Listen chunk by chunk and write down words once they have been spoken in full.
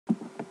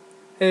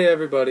Hey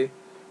everybody,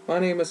 my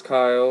name is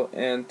Kyle,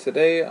 and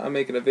today I'm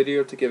making a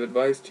video to give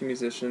advice to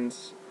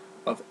musicians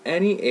of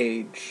any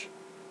age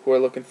who are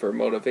looking for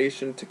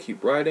motivation to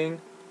keep writing,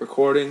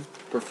 recording,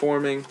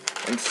 performing,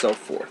 and so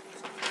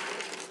forth.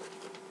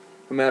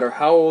 No matter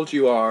how old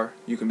you are,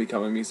 you can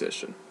become a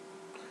musician.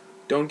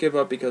 Don't give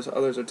up because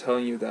others are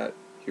telling you that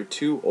you're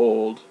too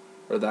old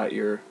or that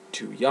you're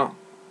too young.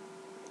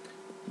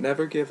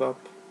 Never give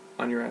up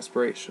on your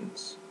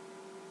aspirations.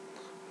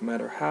 No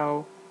matter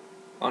how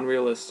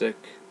unrealistic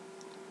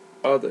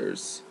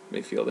others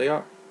may feel they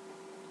are.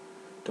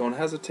 Don't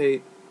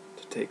hesitate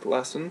to take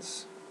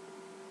lessons.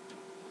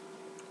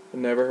 It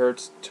never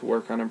hurts to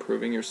work on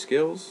improving your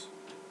skills.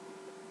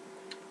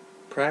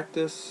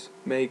 Practice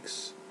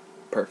makes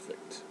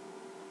perfect.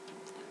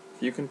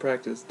 If you can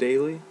practice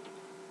daily,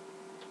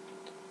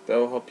 that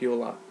will help you a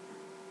lot.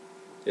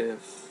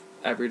 If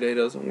every day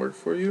doesn't work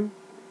for you,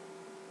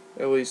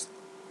 at least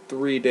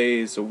 3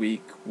 days a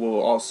week will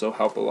also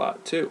help a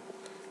lot too.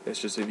 It's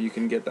just if you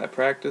can get that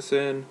practice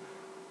in,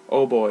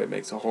 oh boy, it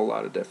makes a whole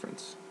lot of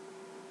difference.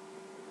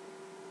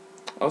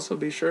 Also,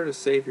 be sure to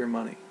save your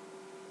money.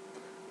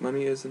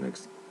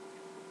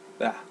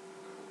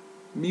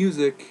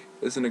 Music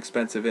is an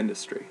expensive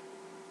industry.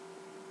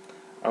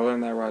 I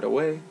learned that right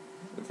away,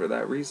 and for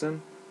that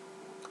reason,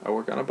 I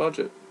work on a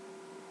budget.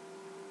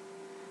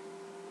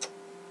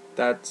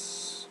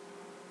 That's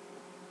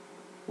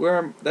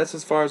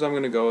as far as I'm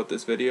going to go with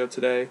this video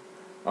today.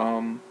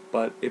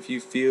 But if you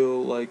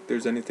feel like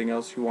there's anything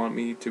else you want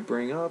me to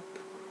bring up,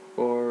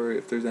 or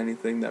if there's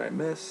anything that I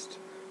missed,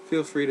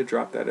 feel free to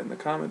drop that in the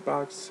comment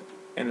box.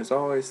 And as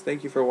always,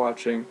 thank you for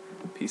watching.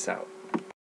 Peace out.